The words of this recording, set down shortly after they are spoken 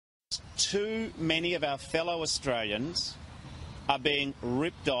Too many of our fellow Australians are being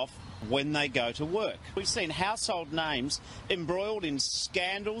ripped off when they go to work. We've seen household names embroiled in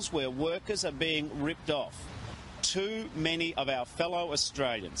scandals where workers are being ripped off. Too many of our fellow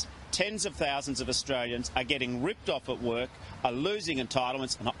Australians, tens of thousands of Australians, are getting ripped off at work, are losing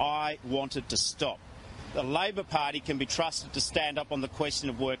entitlements, and I want it to stop. The Labor Party can be trusted to stand up on the question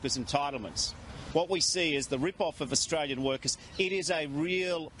of workers' entitlements. What we see is the rip-off of Australian workers. It is a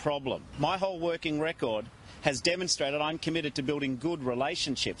real problem. My whole working record has demonstrated I'm committed to building good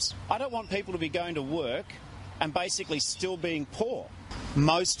relationships. I don't want people to be going to work and basically still being poor.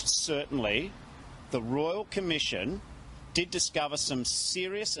 Most certainly, the Royal Commission did discover some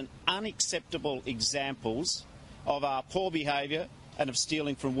serious and unacceptable examples of our poor behaviour and of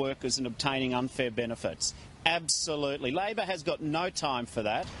stealing from workers and obtaining unfair benefits. Absolutely. Labor has got no time for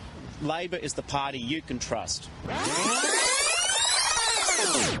that. Labor is the party you can trust.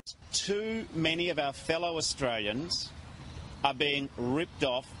 Too many of our fellow Australians are being ripped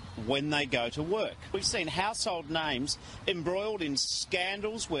off when they go to work. We've seen household names embroiled in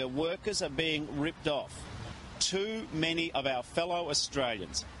scandals where workers are being ripped off. Too many of our fellow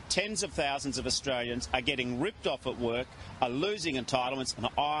Australians, tens of thousands of Australians, are getting ripped off at work, are losing entitlements, and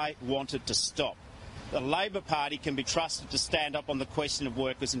I want it to stop. The Labor Party can be trusted to stand up on the question of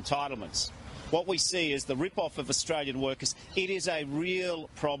workers' entitlements. What we see is the rip-off of Australian workers. It is a real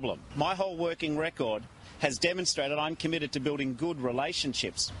problem. My whole working record has demonstrated I'm committed to building good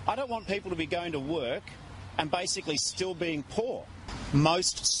relationships. I don't want people to be going to work and basically still being poor.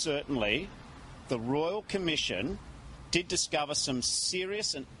 Most certainly, the Royal Commission did discover some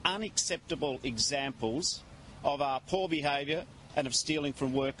serious and unacceptable examples of our poor behaviour and of stealing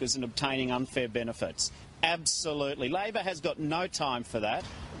from workers and obtaining unfair benefits. Absolutely. Labor has got no time for that.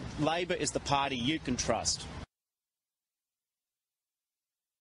 Labor is the party you can trust.